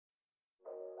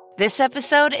This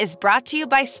episode is brought to you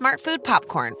by Smart Food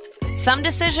Popcorn. Some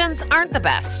decisions aren't the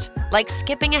best, like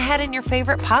skipping ahead in your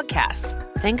favorite podcast.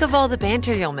 Think of all the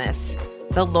banter you'll miss,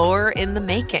 the lore in the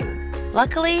making.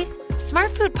 Luckily, Smart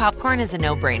Food Popcorn is a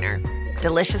no-brainer.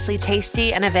 Deliciously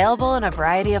tasty and available in a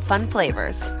variety of fun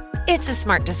flavors. It's a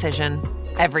smart decision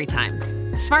every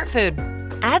time. Smart Food.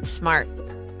 Add smart.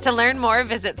 To learn more,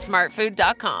 visit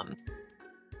smartfood.com.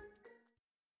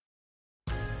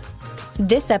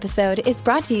 This episode is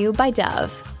brought to you by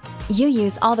Dove. You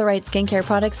use all the right skincare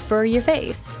products for your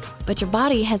face, but your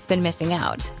body has been missing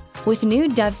out. With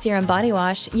new Dove Serum Body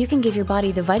Wash, you can give your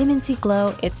body the vitamin C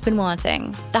glow it's been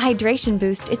wanting, the hydration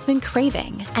boost it's been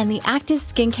craving, and the active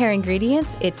skincare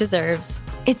ingredients it deserves.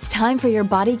 It's time for your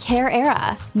body care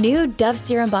era. New Dove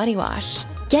Serum Body Wash.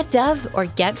 Get Dove or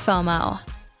get FOMO.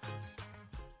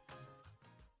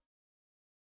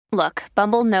 Look,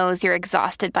 Bumble knows you're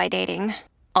exhausted by dating.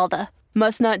 All the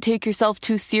must not take yourself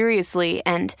too seriously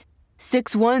and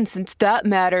 6'1" since that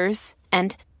matters.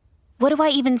 And what do I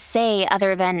even say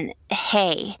other than,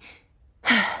 hey?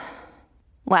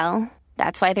 Well,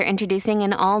 that's why they're introducing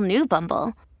an all-new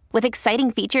Bumble with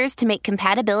exciting features to make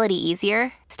compatibility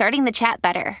easier, starting the chat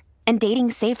better, and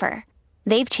dating safer.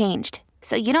 They've changed,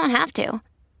 so you don't have to.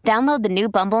 Download the new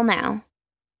Bumble now.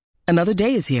 Another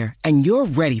day is here, and you're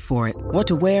ready for it. What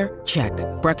to wear? Check.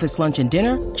 Breakfast, lunch, and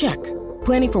dinner? Check.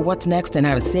 Planning for what's next and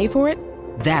how to save for it?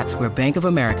 That's where Bank of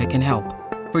America can help.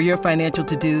 For your financial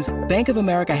to-dos, Bank of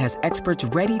America has experts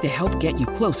ready to help get you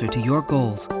closer to your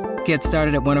goals. Get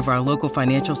started at one of our local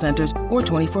financial centers or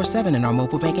 24/7 in our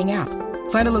mobile banking app.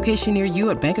 Find a location near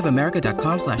you at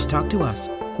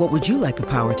bankofamerica.com/talktous. What would you like the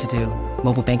power to do?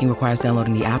 Mobile banking requires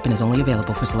downloading the app and is only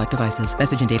available for select devices.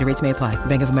 Message and data rates may apply.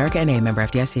 Bank of America N.A., member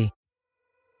FDIC.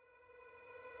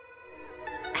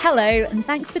 Hello, and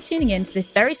thanks for tuning in to this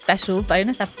very special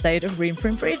bonus episode of Room for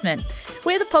Improvement.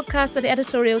 We're the podcast where the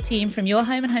editorial team from Your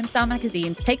Home and Homestyle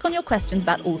magazines take on your questions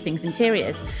about all things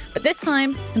interiors. But this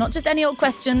time, it's not just any old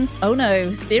questions. Oh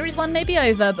no, Series 1 may be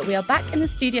over, but we are back in the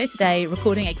studio today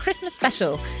recording a Christmas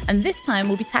special. And this time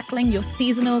we'll be tackling your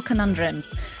seasonal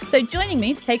conundrums. So joining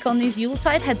me to take on these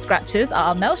Yuletide head scratchers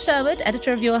are Mel Sherwood,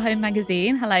 editor of Your Home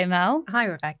magazine. Hello, Mel. Hi,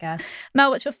 Rebecca.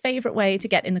 Mel, what's your favourite way to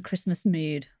get in the Christmas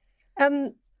mood?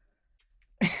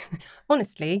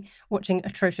 Honestly, watching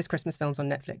atrocious Christmas films on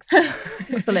Netflix.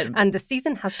 Excellent. And the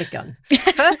season has begun.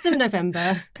 1st of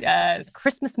November. Yes.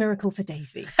 Christmas Miracle for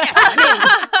Daisy.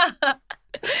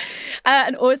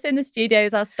 And also in the studio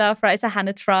is our staff writer,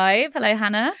 Hannah Tribe. Hello,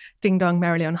 Hannah. Ding dong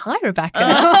merrily on. Hi, Rebecca.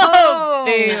 Oh,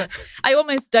 boo. I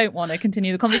almost don't want to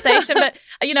continue the conversation, but,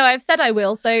 I've said I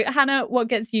will. So, Hannah, what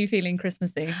gets you feeling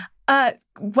Christmassy?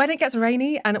 When it gets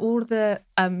rainy and all the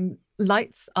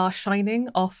lights are shining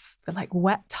off the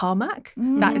wet tarmac,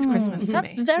 that is Christmas for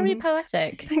That's me. very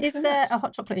poetic. Is there a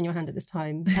hot chocolate in your hand at this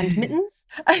time? And mittens?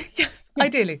 Yes,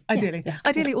 ideally. Yeah.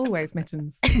 Ideally, always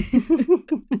mittens.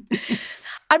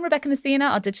 I'm Rebecca Messina,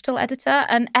 our digital editor,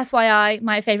 and FYI,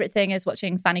 my favourite thing is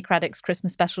watching Fanny Craddock's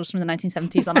Christmas specials from the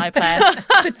 1970s on iPlayer,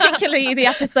 particularly the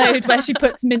episode where she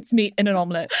puts mincemeat in an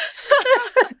omelette.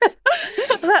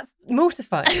 That's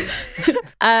mortifying.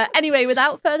 Anyway,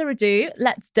 without further ado,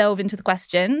 let's delve into the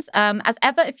questions. As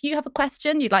ever, if you have a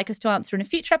question you'd like us to answer in a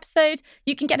future episode,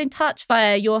 you can get in touch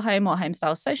via Your Home or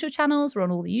Homestyle social channels. We're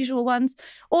on all the usual ones.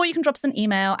 Or you can drop us an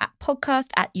email at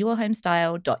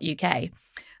podcast@yourhomestyle.uk.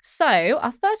 So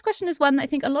our first question is one that I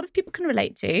think a lot of people can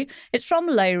relate to. It's from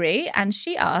Lowry, and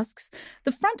she asks,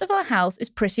 the front of our house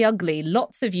is pretty ugly,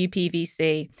 lots of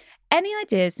UPVC. Any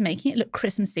ideas for making it look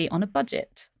Christmassy on a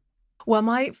budget? Well,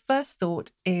 my first thought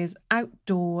is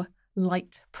outdoor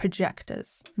light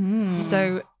projectors.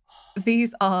 So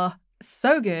these are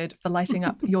so good for lighting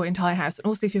up your entire house. And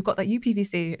also if you've got that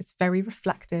UPVC, it's very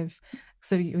reflective.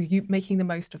 So you're making the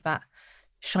most of that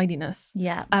shininess.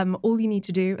 Yeah. All you need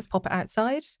to do is pop it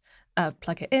outside,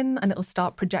 plug it in, and it'll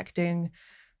start projecting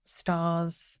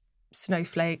stars,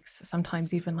 snowflakes,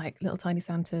 sometimes even little tiny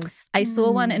Santas. I saw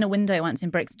one in a window once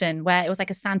in Brixton where it was like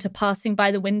a Santa passing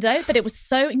by the window, but it was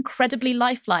so incredibly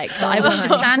lifelike that I was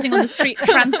just standing on the street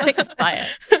transfixed by it.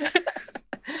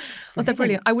 Well, they're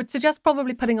brilliant. I would suggest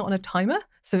probably putting it on a timer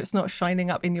so it's not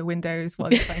shining up in your windows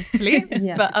while you're trying to sleep.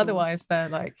 Yes, but otherwise,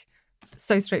 they're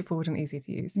so straightforward and easy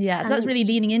to use. Yeah, so that's really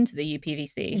leaning into the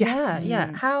UPVC. Yes.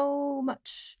 Yeah. How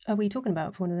much are we talking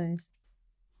about for one of those?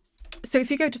 So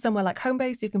if you go to somewhere like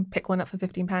Homebase, you can pick one up for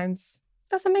 £15.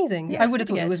 That's amazing. Yeah, I would have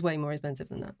it's pretty thought it good. was way more expensive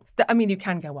than that. I mean, you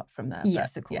can go up from there.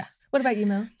 Yes, but, of course. Yeah. What about you,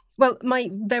 Mel? Well, my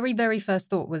very, very first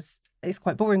thought was, it's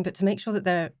quite boring, but to make sure that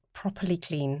they're properly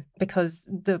clean, because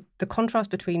the contrast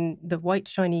between the white,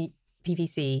 shiny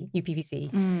UPVC,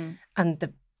 and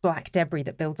the black debris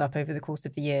that builds up over the course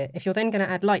of the year. If you're then going to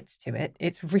add lights to it,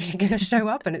 it's really going to show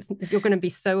up, and you're going to be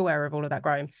so aware of all of that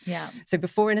grime. Yeah. So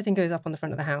before anything goes up on the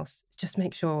front of the house, just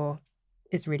make sure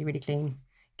it's really, really clean.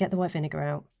 Get the white vinegar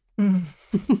out.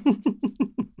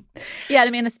 Yeah, I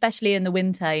mean, especially in the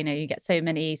winter, you get so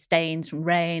many stains from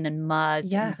rain and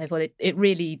mud and so forth. It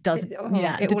really does it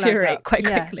deteriorate quite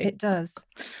quickly. Yeah, it does.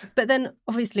 But then,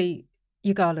 obviously,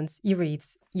 your garlands, your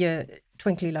wreaths, your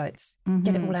twinkly lights,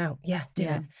 get it all out. Yeah, do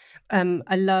it.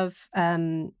 I love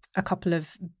a couple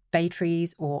of bay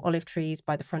trees or olive trees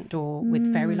by the front door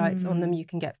with fairy lights on them. You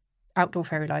can get outdoor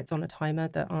fairy lights on a timer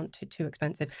that aren't too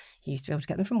expensive. You used to be able to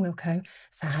get them from Wilko.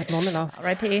 Sad, long loss.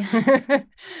 R.I.P.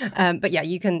 But yeah,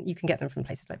 you can get them from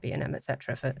places like B&M,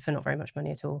 etc. for not very much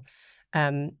money at all.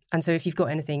 And so if you've got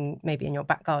anything maybe in your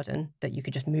back garden that you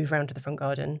could just move around to the front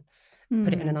garden,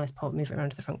 put it in a nice pot, move it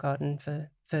around to the front garden for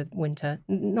winter.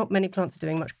 Not many plants are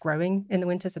doing much growing in the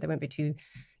winter, so they won't be too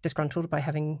disgruntled by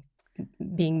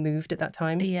being moved at that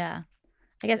time. Yeah.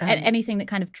 I guess anything that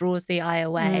kind of draws the eye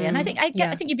away. And I think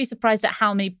you'd be surprised at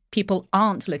how many people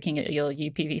aren't looking at your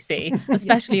UPVC,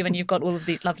 especially when you've got all of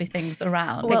these lovely things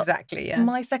around. Well, exactly, yeah.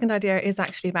 My second idea is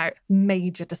actually about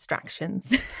major distractions.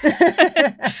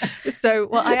 So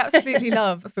what I absolutely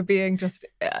love for being just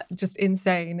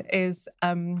insane is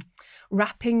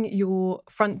wrapping your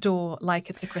front door like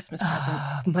it's a Christmas present.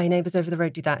 My neighbours over the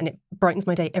road do that, and it brightens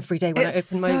my day every day when I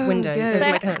open my windows. So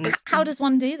my curtains. How does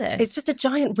one do this? It's just a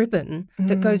giant ribbon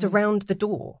that goes around the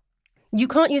door. You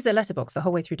can't use their letterbox the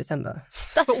whole way through December.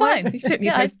 That's fine.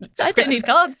 I don't need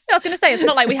cards. I was going to say, it's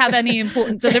not like we have any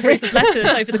important deliveries of letters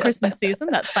over the Christmas season.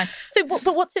 That's fine. So,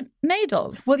 but what's it made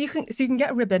of? Well, you can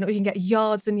get a ribbon, or you can get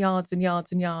yards and yards and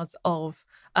yards and yards of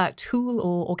tulle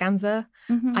or organza,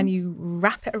 and you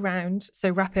wrap it around.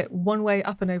 So wrap it one way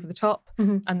up and over the top,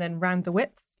 and then round the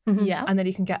width. Yeah. And then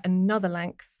you can get another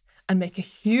length and make a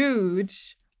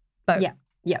huge bow.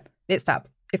 Yeah. It's fab.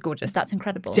 It's gorgeous. That's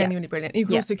incredible. Genuinely brilliant. You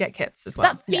can also get kits as well.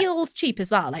 That feels cheap as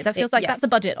well. Like that feels like that's a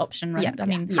budget option, right? I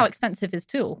mean, how expensive is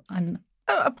tulle?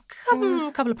 A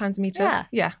couple of pounds a metre.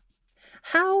 Yeah.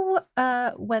 How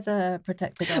weather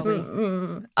protected are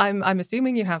we? I'm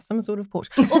assuming you have some sort of porch.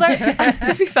 Although,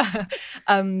 to be fair,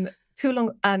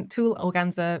 tulle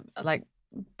organza, like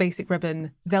basic ribbon,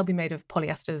 they'll be made of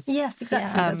polyesters. Yes,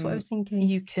 exactly. That's what I was thinking.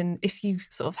 You can, if you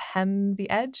sort of hem the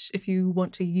edge, if you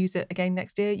want to use it again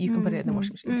next year, you can put it in the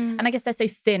washing machine. And I guess they're so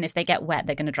thin, if they get wet,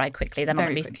 they're going to dry quickly. They're not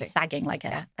going to be quickly. sagging like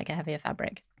a heavier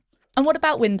fabric. And what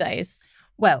about windows?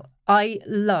 Well, I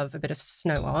love a bit of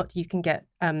snow art. You can get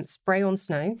spray on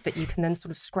snow that you can then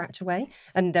sort of scratch away.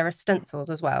 And there are stencils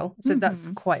as well. So that's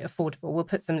quite affordable. We'll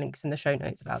put some links in the show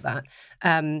notes about that.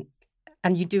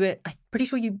 And you do it, I'm pretty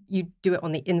sure you do it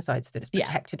on the inside so that it's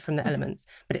protected from the elements.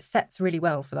 But it sets really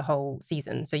well for the whole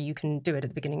season. So you can do it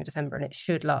at the beginning of December and it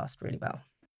should last really well.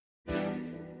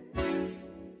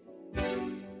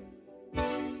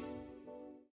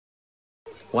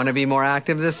 Want to be more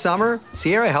active this summer?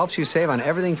 Sierra helps you save on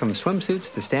everything from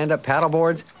swimsuits to stand-up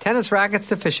paddleboards, tennis rackets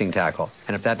to fishing tackle.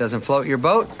 And if that doesn't float your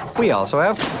boat, we also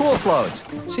have pool floats.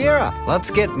 Sierra,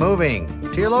 let's get moving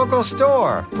to your local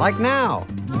store, like now.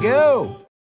 Go!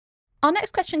 Our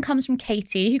next question comes from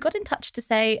Katie, who got in touch to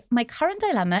say, my current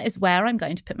dilemma is where I'm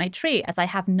going to put my tree, as I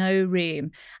have no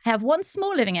room. I have one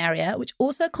small living area, which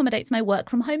also accommodates my work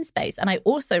from home space, and I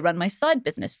also run my side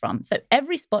business from, so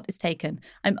every spot is taken.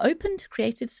 I'm open to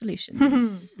creative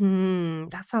solutions.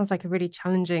 That sounds like a really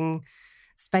challenging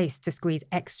space to squeeze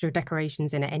extra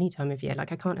decorations in at any time of year.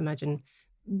 Like, I can't imagine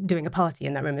doing a party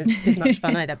in that room is much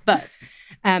fun either. But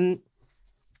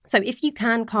so if you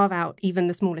can carve out even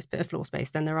the smallest bit of floor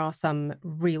space, then there are some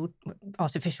real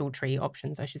artificial tree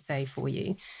options, I should say, for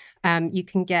you. You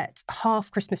can get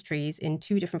half Christmas trees in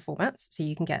 2 different formats. So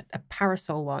you can get a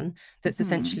parasol one that's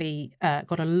essentially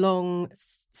got a long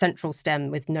central stem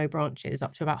with no branches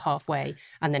up to about halfway,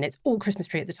 and then it's all Christmas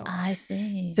tree at the top. I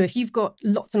see. So if you've got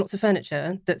lots and lots of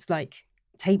furniture that's like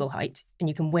table height and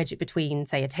you can wedge it between,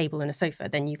 say, a table and a sofa,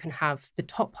 then you can have the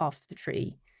top half of the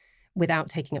tree without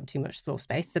taking up too much floor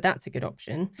space. So that's a good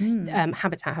option.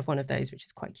 Habitat have one of those, which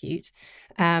is quite cute.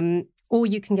 Or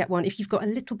you can get one, if you've got a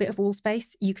little bit of wall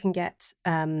space, you can get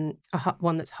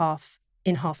one that's half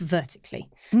vertically.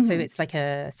 So it's like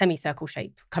a semicircle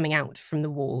shape coming out from the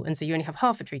wall. And so you only have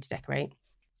half a tree to decorate.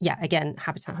 Yeah, again,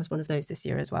 Habitat has one of those this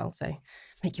year as well. So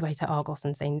make your way to Argos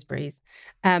and Sainsbury's.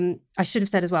 I should have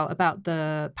said as well about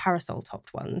the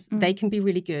parasol-topped ones. They can be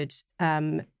really good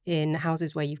in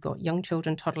houses where you've got young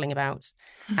children toddling about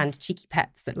and cheeky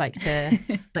pets that like to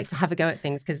have a go at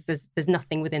things because there's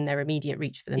nothing within their immediate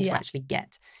reach for them to actually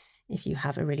get. If you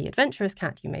have a really adventurous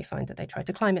cat, you may find that they try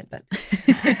to climb it, but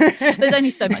there's only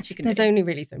so much you can do. There's only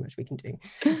really so much we can do.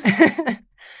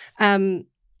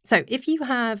 So if you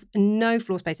have no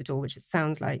floor space at all, which it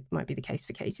sounds like might be the case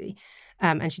for Katie,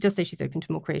 and she does say she's open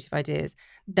to more creative ideas,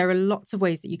 there are lots of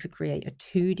ways that you could create a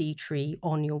 2D tree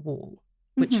on your wall,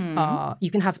 which you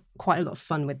can have quite a lot of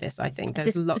fun with this, I think.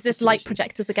 Is this light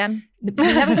projectors again? We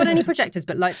haven't got any projectors,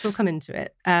 but lights will come into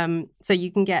it. So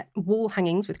you can get wall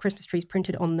hangings with Christmas trees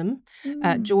printed on them.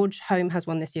 George Home has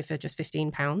one this year for just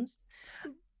 £15.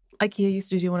 IKEA used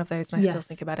to do one of those, and I still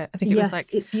think about it. I think it was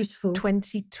like it's beautiful.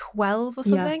 2012 or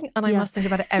something, and I must think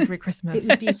about it every Christmas. It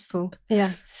was beautiful.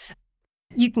 Yeah.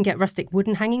 You can get rustic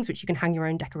wooden hangings, which you can hang your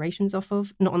own decorations off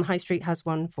of. Not on the High Street has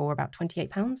one for about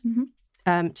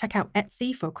 £28. Check out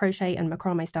Etsy for crochet and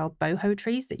macrame style boho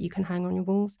trees that you can hang on your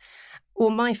walls.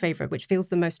 Or my favourite, which feels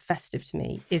the most festive to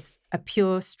me, is a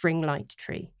pure string light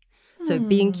tree. So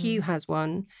B&Q has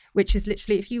one, which is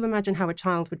literally, if you imagine how a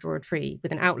child would draw a tree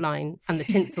with an outline and the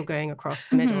tinsel going across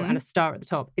the middle and a star at the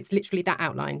top, it's literally that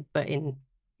outline, but in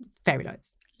fairy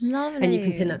lights. Lovely. And you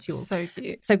can pin that to your wall. So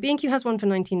cute. So B&Q has one for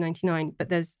 $19.99, but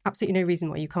there's absolutely no reason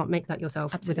why you can't make that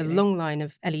yourself with a long line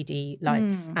of LED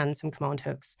lights and some command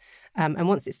hooks. And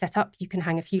once it's set up, you can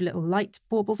hang a few little light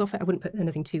baubles off it. I wouldn't put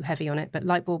anything too heavy on it, but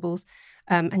light baubles.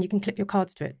 And you can clip your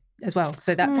cards to it as well.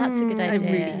 So that's a good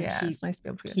idea. Really cute, it's nice to be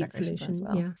able to put cute decorations solution as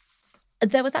well. Yeah.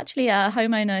 There was actually a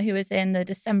homeowner who was in the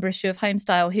December issue of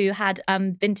Homestyle who had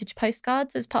vintage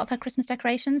postcards as part of her Christmas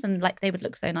decorations, and like they would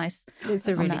look so nice. It's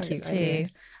a really cute idea.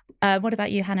 What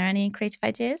about you, Hannah? Any creative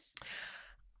ideas?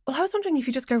 Well, I was wondering if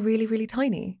you just go really, really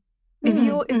tiny. If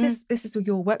you're, this is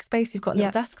your workspace, you've got a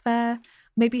little desk there,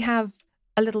 maybe have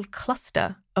a little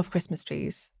cluster of Christmas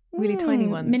trees. Really tiny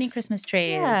ones. Mini Christmas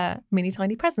trees. Yeah. Mini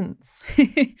tiny presents.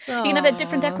 You can have a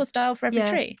different decor style for every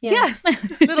tree. Yes.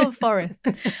 Little forest.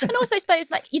 And also I suppose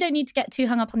like you don't need to get too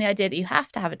hung up on the idea that you have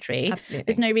to have a tree. Absolutely.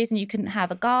 There's no reason you couldn't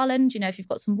have a garland, if you've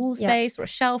got some wall space or a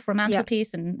shelf or a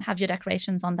mantelpiece and have your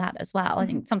decorations on that as well. I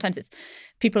think sometimes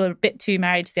people are a bit too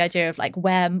married to the idea of like,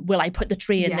 where will I put the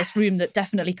tree in this room that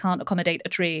definitely can't accommodate a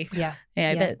tree? But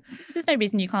there's no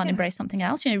reason you can't embrace something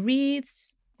else.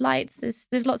 Wreaths, lights,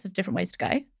 there's lots of different ways to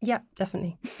go. Yeah,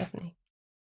 definitely.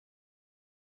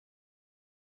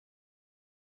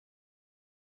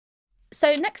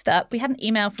 So next up, we had an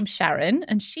email from Sharon,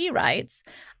 and she writes,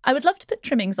 I would love to put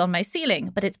trimmings on my ceiling,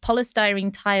 but it's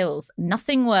polystyrene tiles.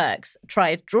 Nothing works.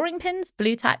 Tried drawing pins,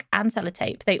 blue tack, and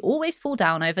sellotape. They always fall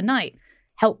down overnight.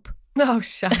 Help. Oh,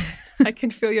 Sharon, I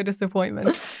can feel your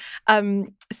disappointment.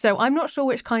 So I'm not sure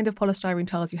which kind of polystyrene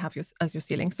tiles you have as your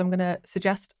ceiling. So I'm going to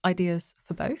suggest ideas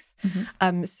for both.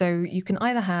 So you can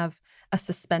either have a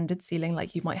suspended ceiling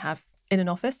like you might have in an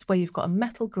office where you've got a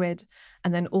metal grid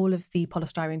and then all of the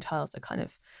polystyrene tiles are kind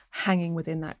of hanging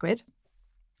within that grid.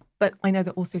 But I know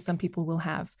that also some people will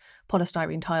have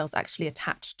polystyrene tiles actually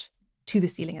attached to the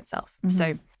ceiling itself.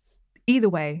 So either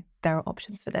way, there are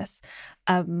options for this.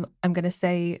 I'm going to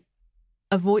say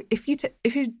avoid, if you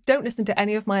don't listen to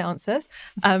any of my answers,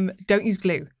 don't use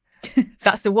glue.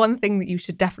 That's the one thing that you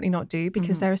should definitely not do,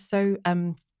 because there are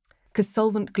because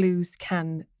solvent glues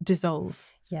can dissolve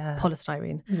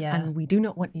polystyrene, and we do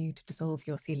not want you to dissolve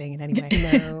your ceiling in any way.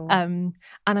 No. And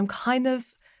I'm kind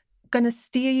of going to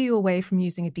steer you away from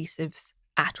using adhesives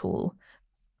at all.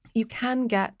 You can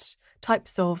get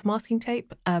types of masking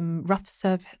tape, rough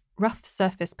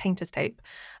surface painter's tape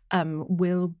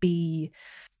will be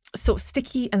sort of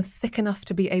sticky and thick enough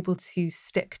to be able to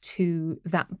stick to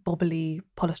that bobbly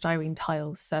polystyrene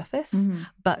tile surface.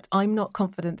 But I'm not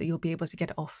confident that you'll be able to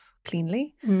get it off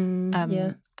cleanly.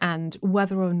 And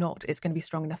whether or not it's going to be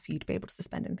strong enough for you to be able to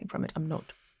suspend anything from it, I'm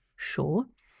not sure.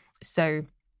 So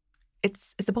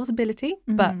it's a possibility,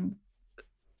 but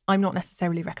I'm not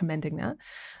necessarily recommending that.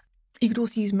 You could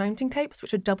also use mounting tapes,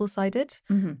 which are double-sided.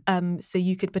 So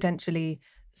you could potentially,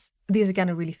 these again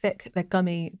are really thick, they're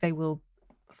gummy, they will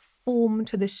form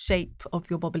to the shape of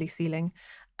your bobbly ceiling.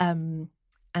 And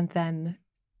then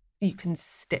you can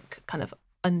stick kind of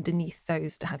underneath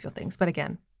those to have your things. But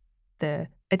again, the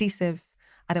adhesive,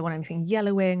 I don't want anything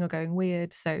yellowing or going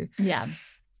weird. So yeah,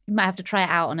 you might have to try it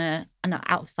out on an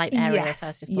out of sight area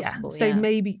first if possible. So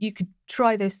maybe you could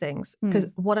try those things, because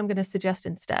what I'm going to suggest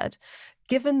instead,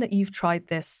 given that you've tried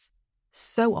this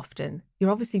so often,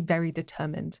 you're obviously very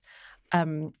determined.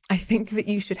 I think that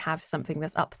you should have something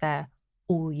that's up there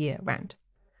all year round.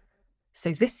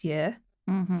 So this year,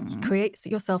 create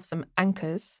yourself some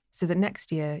anchors so that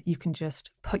next year you can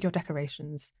just put your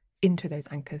decorations into those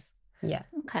anchors. Yeah.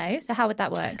 Okay. So how would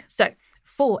that work? So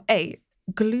for a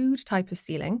glued type of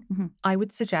ceiling, I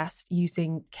would suggest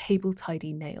using cable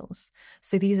tidy nails.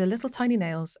 So these are little tiny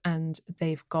nails and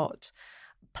they've got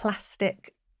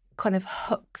plastic kind of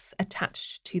hooks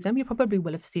attached to them. You probably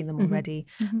will have seen them already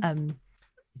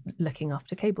looking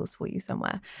after cables for you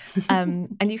somewhere.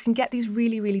 And you can get these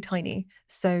really, really tiny.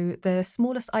 So the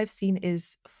smallest I've seen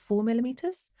is 4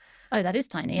 millimeters. Oh, that is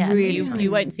tiny. Yeah, Really so tiny.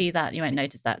 you won't see that. You won't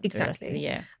notice that through the rest of the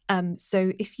year.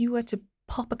 So if you were to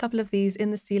pop a couple of these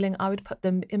in the ceiling, I would put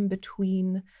them in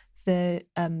between the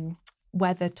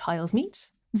where the tiles meet.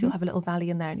 So you'll have a little valley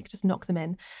in there and you can just knock them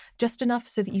in just enough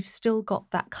so that you've still got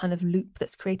that kind of loop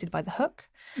that's created by the hook.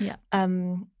 Yeah.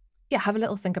 Have a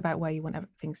little think about where you want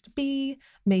things to be.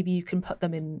 Maybe you can put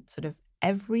them in sort of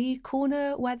every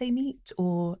corner where they meet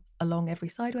or along every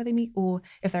side where they meet, or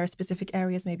if there are specific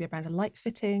areas, maybe around a light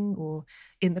fitting or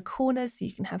in the corners so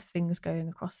you can have things going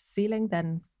across the ceiling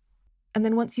then. And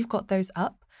then once you've got those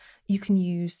up, you can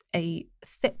use a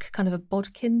thick kind of a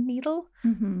bodkin needle.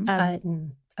 A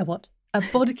what? A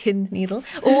bodkin needle,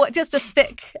 or just a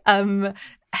thick,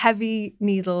 heavy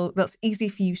needle that's easy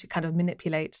for you to kind of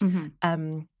manipulate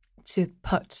to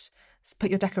put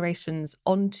your decorations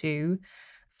onto,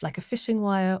 like a fishing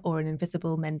wire or an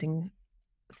invisible mending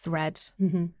thread,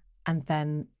 and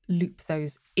then loop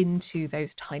those into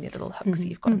those tiny little hooks that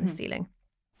you've got in the ceiling.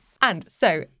 And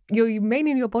so you may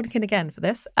need your bodkin again for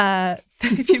this.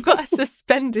 If you've got a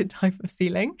suspended type of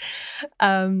ceiling,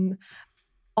 so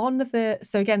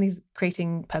again, these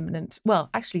creating permanent,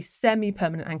 well, actually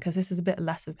semi-permanent anchors. This is a bit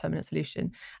less of a permanent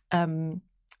solution.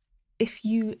 If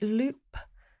you loop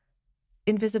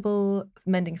invisible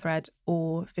mending thread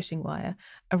or fishing wire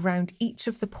around each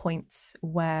of the points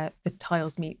where the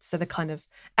tiles meet, so the kind of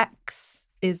X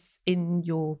is in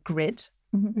your grid,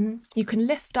 you can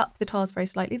lift up the tiles very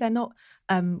slightly. They're not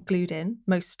glued in.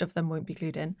 Most of them won't be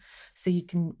glued in. So you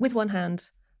can, with one hand,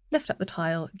 lift up the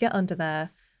tile, get under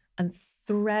there and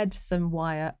thread some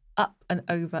wire up and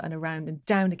over and around and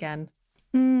down again.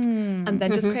 And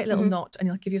then just create a little knot and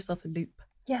you'll give yourself a loop.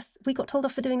 Yes, we got told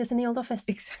off for doing this in the old office.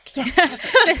 Exactly.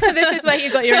 Yes. This is where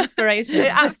you got your inspiration.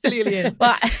 It absolutely is.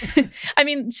 Well, I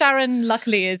mean, Sharon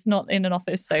luckily is not in an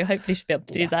office, so hopefully she'll be able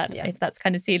to do that if that's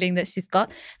kind of ceiling that she's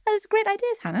got. Those are great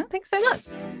ideas, Hannah. Thanks so much.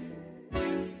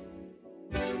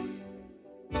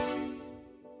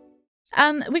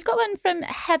 We've got one from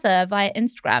Heather via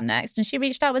Instagram next, and she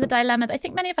reached out with a dilemma that I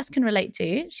think many of us can relate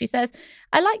to. She says,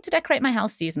 I like to decorate my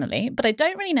house seasonally, but I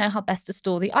don't really know how best to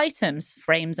store the items,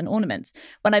 frames and ornaments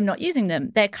when I'm not using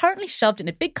them. They're currently shoved in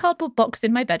a big cardboard box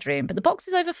in my bedroom, but the box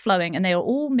is overflowing and they are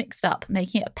all mixed up,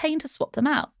 making it a pain to swap them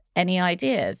out. Any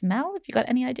ideas? Mel, have you got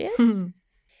any ideas?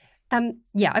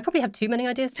 I probably have too many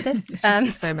ideas for this.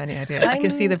 So many ideas. I can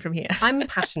see them from here. I'm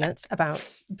passionate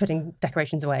about putting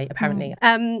decorations away, apparently.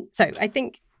 So I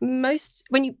think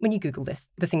when you Google this,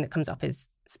 the thing that comes up is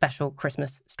special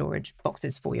Christmas storage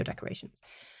boxes for your decorations.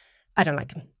 I don't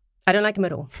like them. I don't like them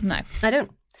at all. No, I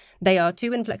don't. They are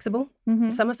too inflexible.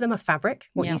 Some of them are fabric.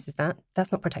 What use is that?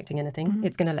 That's not protecting anything.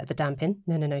 It's going to let the damp in.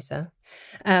 No, sir.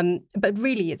 But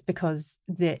really, it's because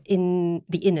the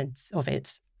innards of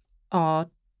it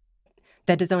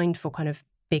they're designed for kind of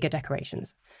bigger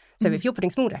decorations. So if you're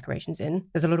putting small decorations in,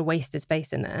 there's a lot of wasted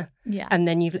space in there. Yeah. And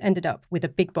then you've ended up with a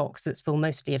big box that's full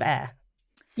mostly of air.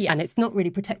 Yeah. And it's not really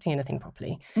protecting anything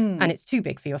properly. And it's too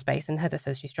big for your space. And Heather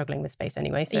says she's struggling with space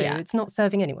anyway. So it's not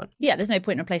serving anyone. Yeah, there's no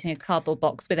point in replacing a cardboard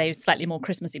box with a slightly more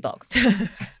Christmassy box.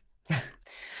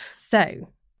 So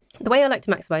the way I like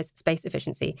to maximise space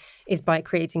efficiency is by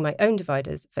creating my own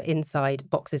dividers for inside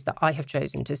boxes that I have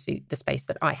chosen to suit the space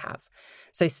that I have.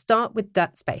 So start with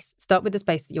that space. Start with the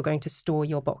space that you're going to store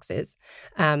your boxes.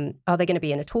 Are they going to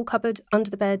be in a tall cupboard,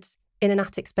 under the bed, in an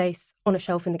attic space, on a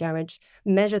shelf in the garage?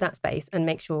 Measure that space and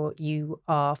make sure you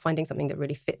are finding something that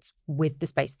really fits with the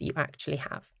space that you actually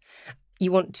have.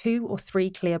 You want 2 or 3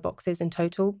 clear boxes in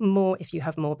total, more if you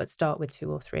have more, but start with 2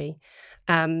 or 3.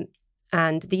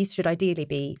 And these should ideally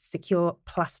be secure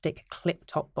plastic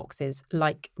clip-top boxes,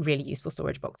 like really useful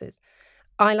storage boxes.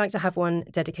 I like to have one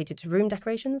dedicated to room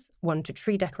decorations, one to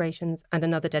tree decorations, and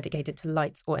another dedicated to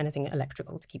lights or anything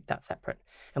electrical to keep that separate.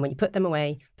 And when you put them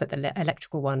away, put the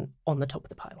electrical one on the top of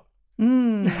the pile.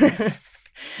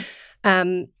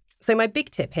 So my big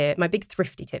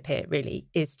thrifty tip here really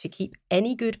is to keep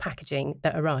any good packaging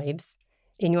that arrives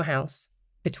in your house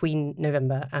between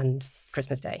November and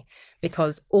Christmas Day,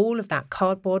 because all of that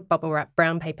cardboard, bubble wrap,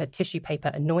 brown paper, tissue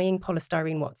paper, annoying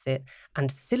polystyrene what's-it,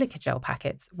 and silica gel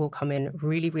packets will come in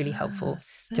really, really helpful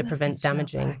to prevent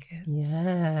damaging. Packets.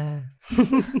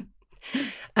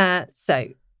 Yeah. So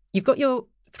you've got your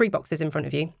 3 boxes in front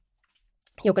of you.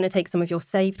 you're going to take some of your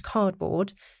saved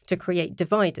cardboard to create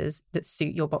dividers that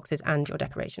suit your boxes and your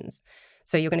decorations.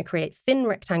 So you're going to create thin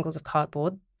rectangles of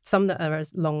cardboard, some that are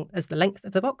as long as the length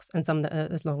of the box and some that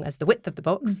are as long as the width of the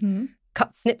box.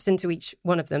 Cut snips into each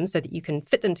one of them so that you can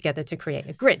fit them together to create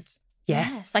a grid.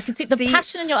 Yes. I can see the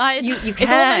passion in your eyes. You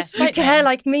care. You care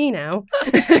like me now.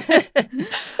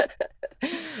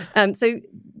 So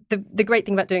the great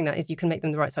thing about doing that is you can make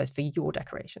them the right size for your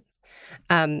decorations.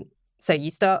 So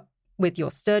you start with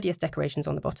your sturdiest decorations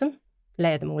on the bottom,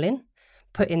 layer them all in,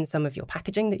 put in some of your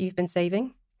packaging that you've been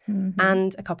saving,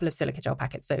 and a couple of silica gel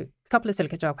packets. So a couple of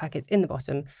silica gel packets in the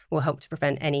bottom will help to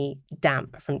prevent any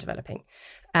damp from developing.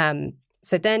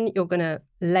 So then you're going to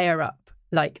layer up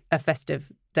like a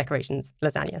festive decorations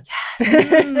lasagna.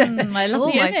 Yes. I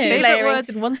love my favourite words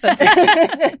in one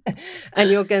sentence. And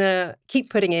you're going to keep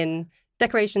putting in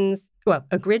decorations, well,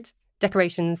 a grid,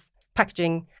 decorations,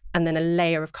 packaging, and then a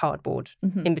layer of cardboard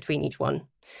in between each one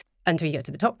until you get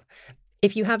to the top.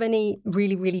 If you have any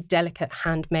really, really delicate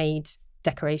handmade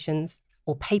decorations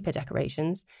or paper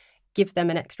decorations, give them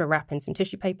an extra wrap in some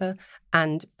tissue paper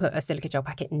and put a silica gel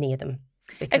packet near them.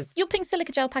 If you're putting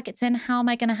silica gel packets in, how am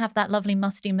I going to have that lovely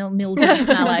musty mildew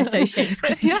smell I associate with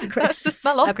Christmas decorations? That's the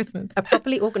smell of Christmas. A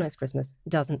properly organised Christmas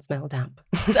doesn't smell damp.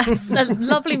 That's a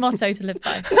lovely motto to live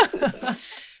by.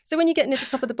 So when you get near the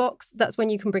top of the box, that's when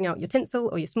you can bring out your tinsel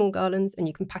or your small garlands and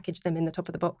you can package them in the top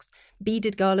of the box.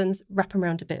 Beaded garlands, wrap them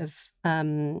around a bit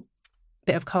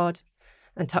of card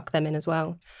and tuck them in as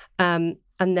well.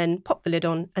 And then pop the lid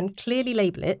on and clearly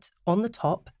label it on the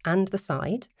top and the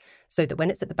side so that when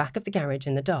it's at the back of the garage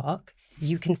in the dark,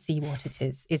 you can see what it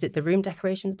is. Is it the room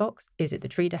decorations box? Is it the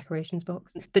tree decorations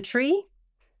box? The tree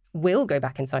will go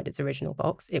back inside its original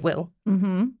box. It will.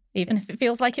 Even if it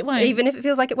feels like it won't. Even if it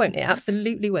feels like it won't. It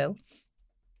absolutely will.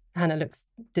 Hannah looks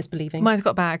disbelieving. Mine's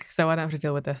got a bag, so I don't have to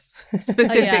deal with this.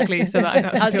 Specifically, so that I don't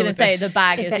have to I was deal going to with say, this. the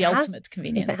bag If is it the has- ultimate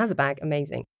convenience. If it has a bag,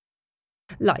 amazing.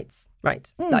 Lights.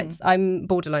 Right, lights. I'm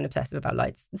borderline obsessive about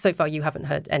lights. So far, you haven't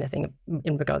heard anything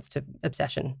in regards to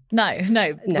obsession. No.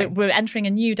 We're entering a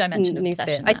new dimension of New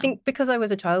obsession sphere. I now. think because I was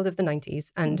a child of the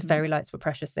 90s and fairy lights were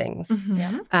precious things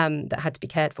that had to be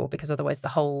cared for because otherwise the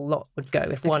whole lot would go.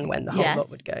 If one went, the whole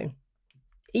lot would go.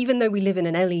 Even though we live in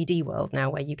an LED world now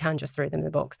where you can just throw them in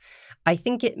the box, I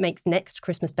think it makes next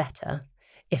Christmas better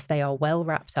if they are well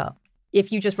wrapped up.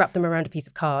 If you just wrap them around a piece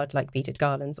of card like beaded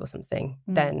garlands or something,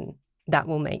 then that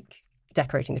will make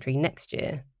decorating the tree next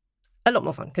year a lot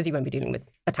more fun because you won't be dealing with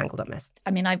a tangled up mess.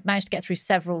 I mean, I managed to get through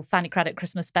several Fanny Craddock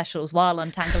Christmas specials while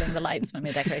untangling the lights when we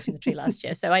were decorating the tree last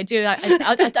year. So I'm going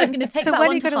to take So that when one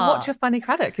are you to going to heart. watch your Fanny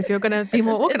Craddock if you're going to be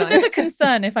more It's a organised? bit of a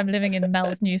concern if I'm living in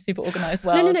Mel's new super organised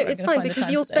world. No, where I'm it's gonna fine find the because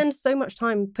time you'll for this. spend so much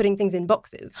time putting things in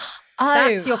boxes. Oh.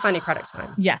 That's your Fanny Craddock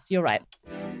time. Yes, you're right.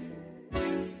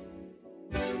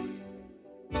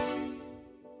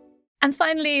 And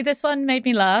finally, this one made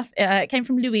me laugh. It came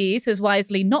from Louise, who has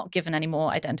wisely not given any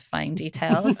more identifying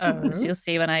details. As you'll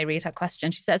see when I read her question.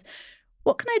 She says,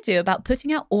 what can I do about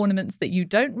putting out ornaments that you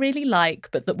don't really like,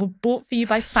 but that were bought for you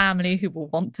by family who will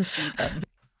want to see them?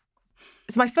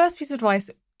 So my first piece of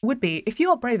advice would be, if you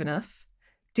are brave enough,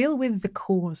 deal with the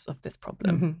cause of this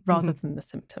problem rather than the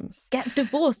symptoms. Get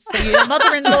divorced so your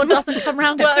mother-in-law doesn't come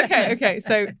round at Christmas. Okay.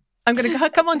 So I'm going to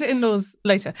come on to in-laws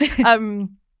later.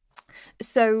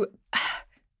 So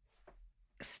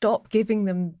stop giving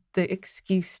them the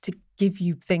excuse to give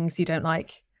you things you don't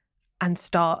like and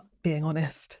start being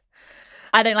honest.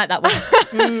 I don't like that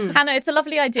one. Hannah, it's a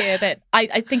lovely idea, but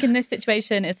I think in this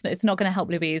situation, it's not going to help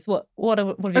Louise. What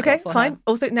have you got for fine. her?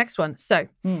 Also, next one. So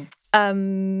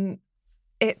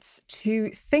it's to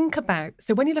think about,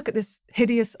 so when you look at this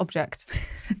hideous object,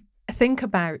 think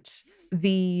about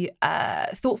the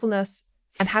thoughtfulness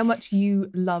and how much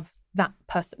you love that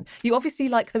person. You obviously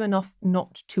like them enough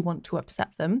not to want to upset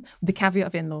them, the caveat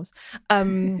of in-laws.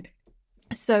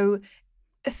 So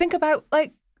think about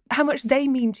like how much they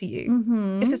mean to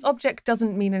you. If this object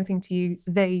doesn't mean anything to you,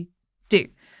 they do.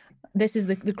 This is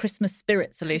the Christmas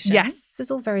spirit solution. Yes. This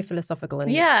is all very philosophical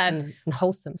and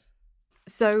wholesome.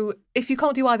 So if you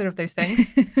can't do either of those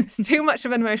things, it's too much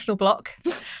of an emotional block,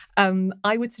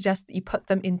 I would suggest that you put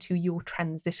them into your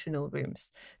transitional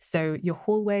rooms. So your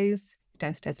hallways,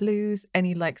 downstairs loos,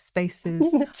 any like spaces.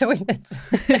 Toilet.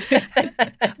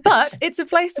 But it's a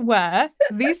place where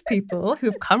these people who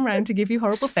have come round to give you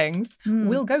horrible things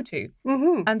will go to.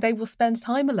 And they will spend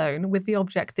time alone with the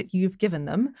object that you've given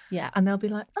them. Yeah. And they'll be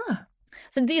like,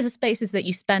 So these are spaces that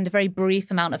you spend a very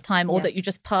brief amount of time or that you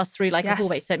just pass through like a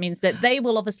hallway. So it means that they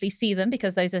will obviously see them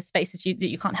because those are spaces that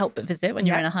you can't help but visit when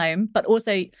you're in a home. But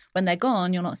also when they're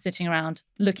gone, you're not sitting around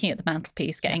looking at the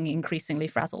mantelpiece getting increasingly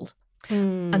frazzled.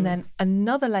 And then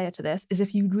another layer to this is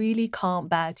if you really can't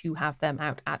bear to have them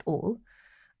out at all,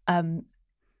 in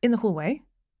the hallway,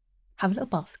 have a little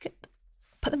basket,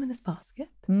 put them in this basket,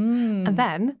 and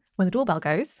then when the doorbell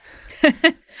goes,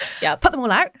 put them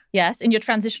all out. Yes, in your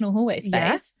transitional hallway space.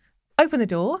 Yes. Open the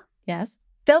door. Yes.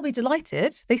 They'll be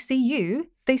delighted. They see you.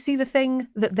 They see the thing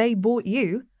that they bought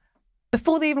you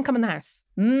before they even come in the house.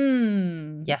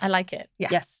 Yes. I like it. Yeah.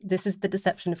 Yes, this is the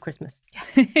deception of Christmas.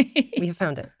 We have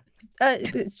found it.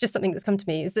 It's just something that's come to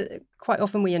me, is that quite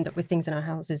often we end up with things in our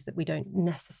houses that we don't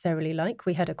necessarily like.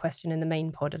 We had a question in the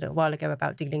main pod a little while ago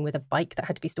about dealing with a bike that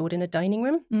had to be stored in a dining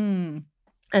room.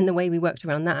 And the way we worked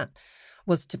around that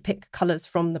was to pick colours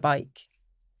from the bike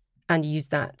and use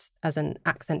that as an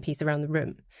accent piece around the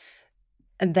room,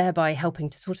 and thereby helping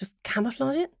to sort of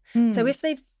camouflage it. So if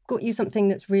they've got you something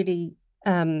that's really,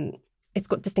 it's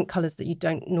got distinct colours that you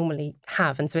don't normally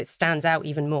have, and so it stands out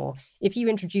even more, if you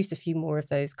introduce a few more of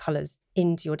those colours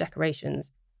into your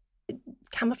decorations,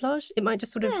 camouflage, it might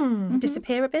just sort of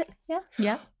disappear a bit.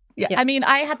 Yeah. I mean,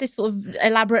 I had this sort of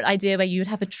elaborate idea where you would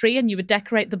have a tree and you would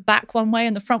decorate the back one way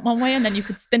and the front one way, and then you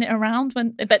could spin it around.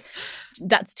 But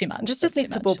that's too much. Just needs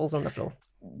to baubles on the floor.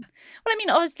 Well, I mean,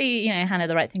 obviously, Hannah,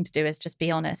 the right thing to do is just be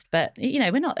honest. But,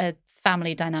 we're not a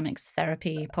family dynamics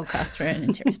therapy podcast, or an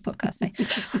interiors podcast.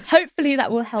 So hopefully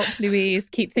that will help Louise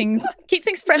keep things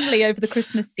friendly over the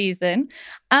Christmas season.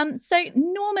 So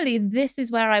normally this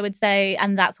is where I would say,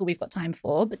 and that's all we've got time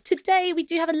for. But today we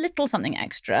do have a little something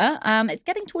extra. It's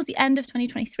getting towards the end of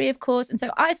 2023, of course. And so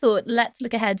I thought, let's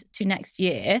look ahead to next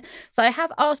year. So I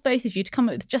have asked both of you to come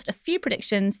up with just a few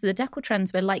predictions for the decor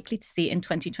trends we're likely to see in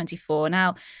 2024.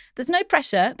 Now, there's no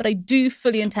pressure, but I do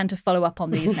fully intend to follow up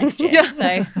on these next year.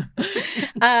 So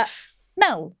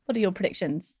Mel, what are your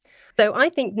predictions? So I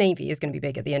think navy is going to be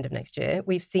big at the end of next year.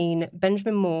 We've seen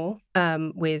Benjamin Moore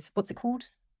with, what's it called?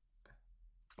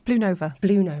 Blue Nova.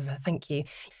 Blue Nova, thank you.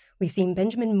 We've seen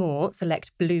Benjamin Moore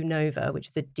select Blue Nova, which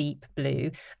is a deep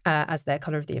blue, as their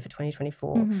colour of the year for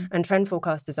 2024. And trend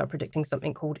forecasters are predicting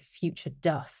something called Future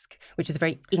Dusk, which is a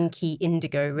very inky,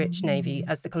 indigo-rich navy,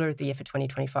 as the colour of the year for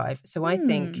 2025. So I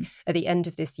think at the end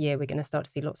of this year, we're going to start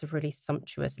to see lots of really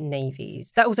sumptuous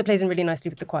navies. That also plays in really nicely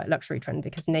with the quiet luxury trend,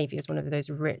 because navy is one of those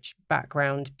rich,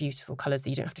 background, beautiful colours that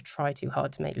you don't have to try too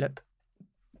hard to make look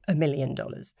 $1 million.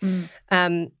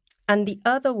 And the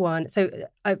other one, so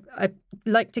I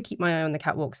like to keep my eye on the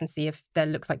catwalks and see if there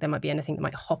looks like there might be anything that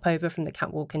might hop over from the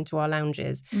catwalk into our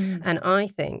lounges. And I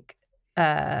think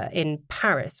in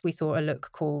Paris, we saw a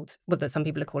look called, well, that some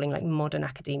people are calling like modern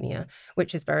academia,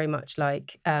 which is very much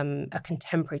like a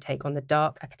contemporary take on the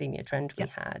dark academia trend we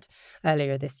had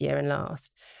earlier this year and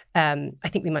last. I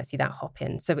think we might see that hop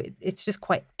in. So it's just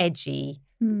quite edgy,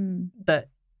 but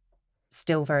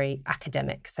still very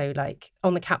academic. So like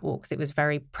on the catwalks, it was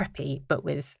very preppy, but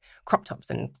with crop tops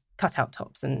and cutout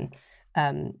tops and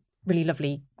really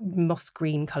lovely moss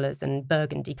green colours and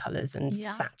burgundy colours and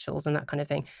satchels and that kind of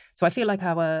thing. So I feel like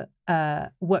our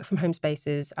work from home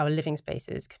spaces, our living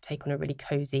spaces could take on a really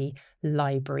cosy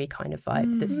library kind of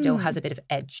vibe that still has a bit of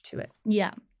edge to it.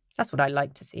 Yeah. That's what I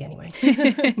like to see anyway.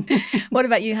 What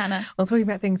about you, Hannah? Well, talking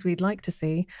about things we'd like to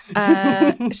see,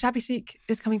 Shabby Chic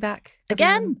is coming back.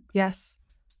 Again? Yes.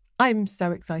 I'm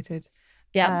so excited.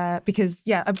 Yeah. Because,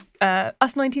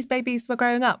 us 90s babies were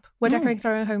growing up. We're decorating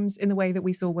our own homes in the way that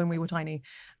we saw when we were tiny.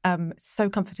 So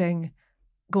comforting,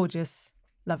 gorgeous,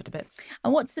 love it a bit.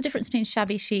 And what's the difference between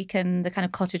shabby chic and the kind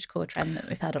of cottagecore trend that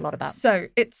we've heard a lot about? So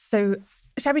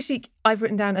shabby chic, I've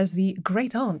written down as the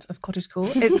great aunt of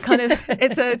cottagecore. It's kind of,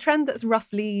 it's a trend that's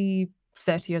roughly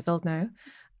 30 years old now.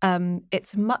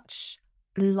 It's much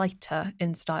lighter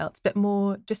in style. It's a bit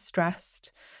more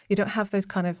distressed. You don't have those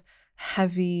kind of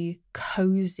heavy,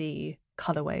 cozy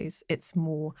colorways. It's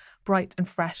more bright and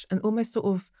fresh and almost sort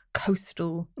of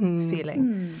coastal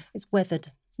feeling. It's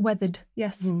weathered. Weathered,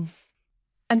 yes.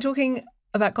 And talking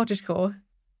about cottagecore,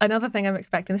 another thing I'm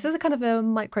expecting, this is a kind of a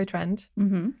micro trend.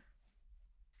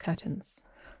 Curtains.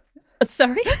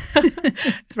 Sorry?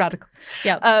 It's radical.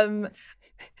 Yeah.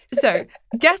 So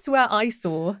guess where I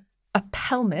saw a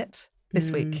pelmet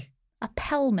this week? A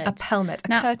pelmet. A pelmet.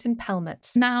 A curtain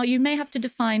pelmet. Now, you may have to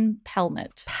define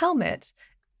pelmet. Pelmet.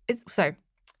 So,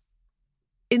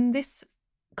 in this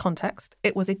context,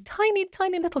 it was a tiny,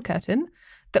 tiny little curtain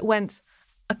that went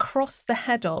across the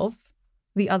head of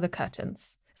the other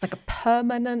curtains. It's like a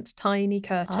permanent tiny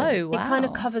curtain. Oh, wow. It kind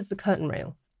of covers the curtain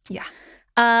rail. Yeah.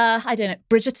 I don't know.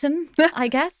 Bridgerton, I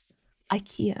guess?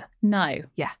 IKEA. No.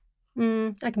 Yeah.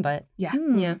 I can buy it. Yeah.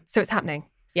 Yeah. So it's happening.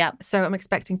 Yeah. So I'm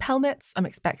expecting pelmets. I'm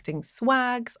expecting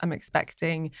swags. I'm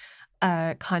expecting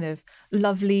kind of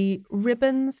lovely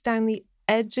ribbons down the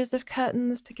edges of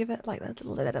curtains to give it like a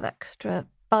little bit of extra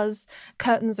buzz.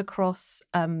 Curtains across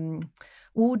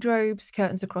wardrobes,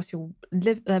 curtains across your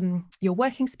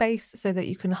working space so that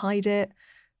you can hide it.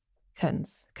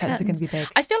 Curtains are going to be big.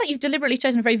 I feel like you've deliberately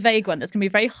chosen a very vague one that's going to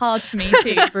be very hard for me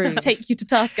to take you to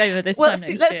task over this time next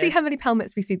year. Let's see how many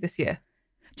pelmets we see this year.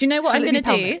 Do you know what I'm going to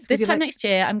do? This time next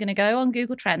year, I'm going to go on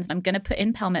Google Trends and I'm going to put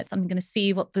in pelmets. I'm going to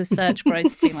see what the search growth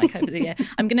has been like over the year.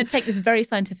 I'm going to take this very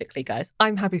scientifically, guys.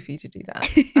 I'm happy for you to do that.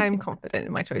 I'm confident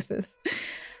in my choices.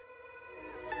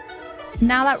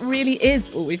 Now that really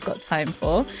is all we've got time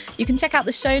for. You can check out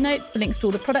the show notes for links to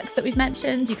all the products that we've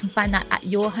mentioned. You can find that at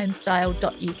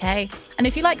yourhomestyle.uk. And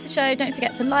if you like the show, don't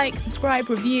forget to like, subscribe,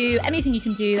 review, anything you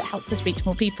can do that helps us reach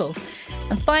more people.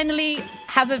 And finally,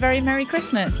 have a very Merry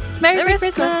Christmas. Merry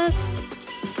Christmas.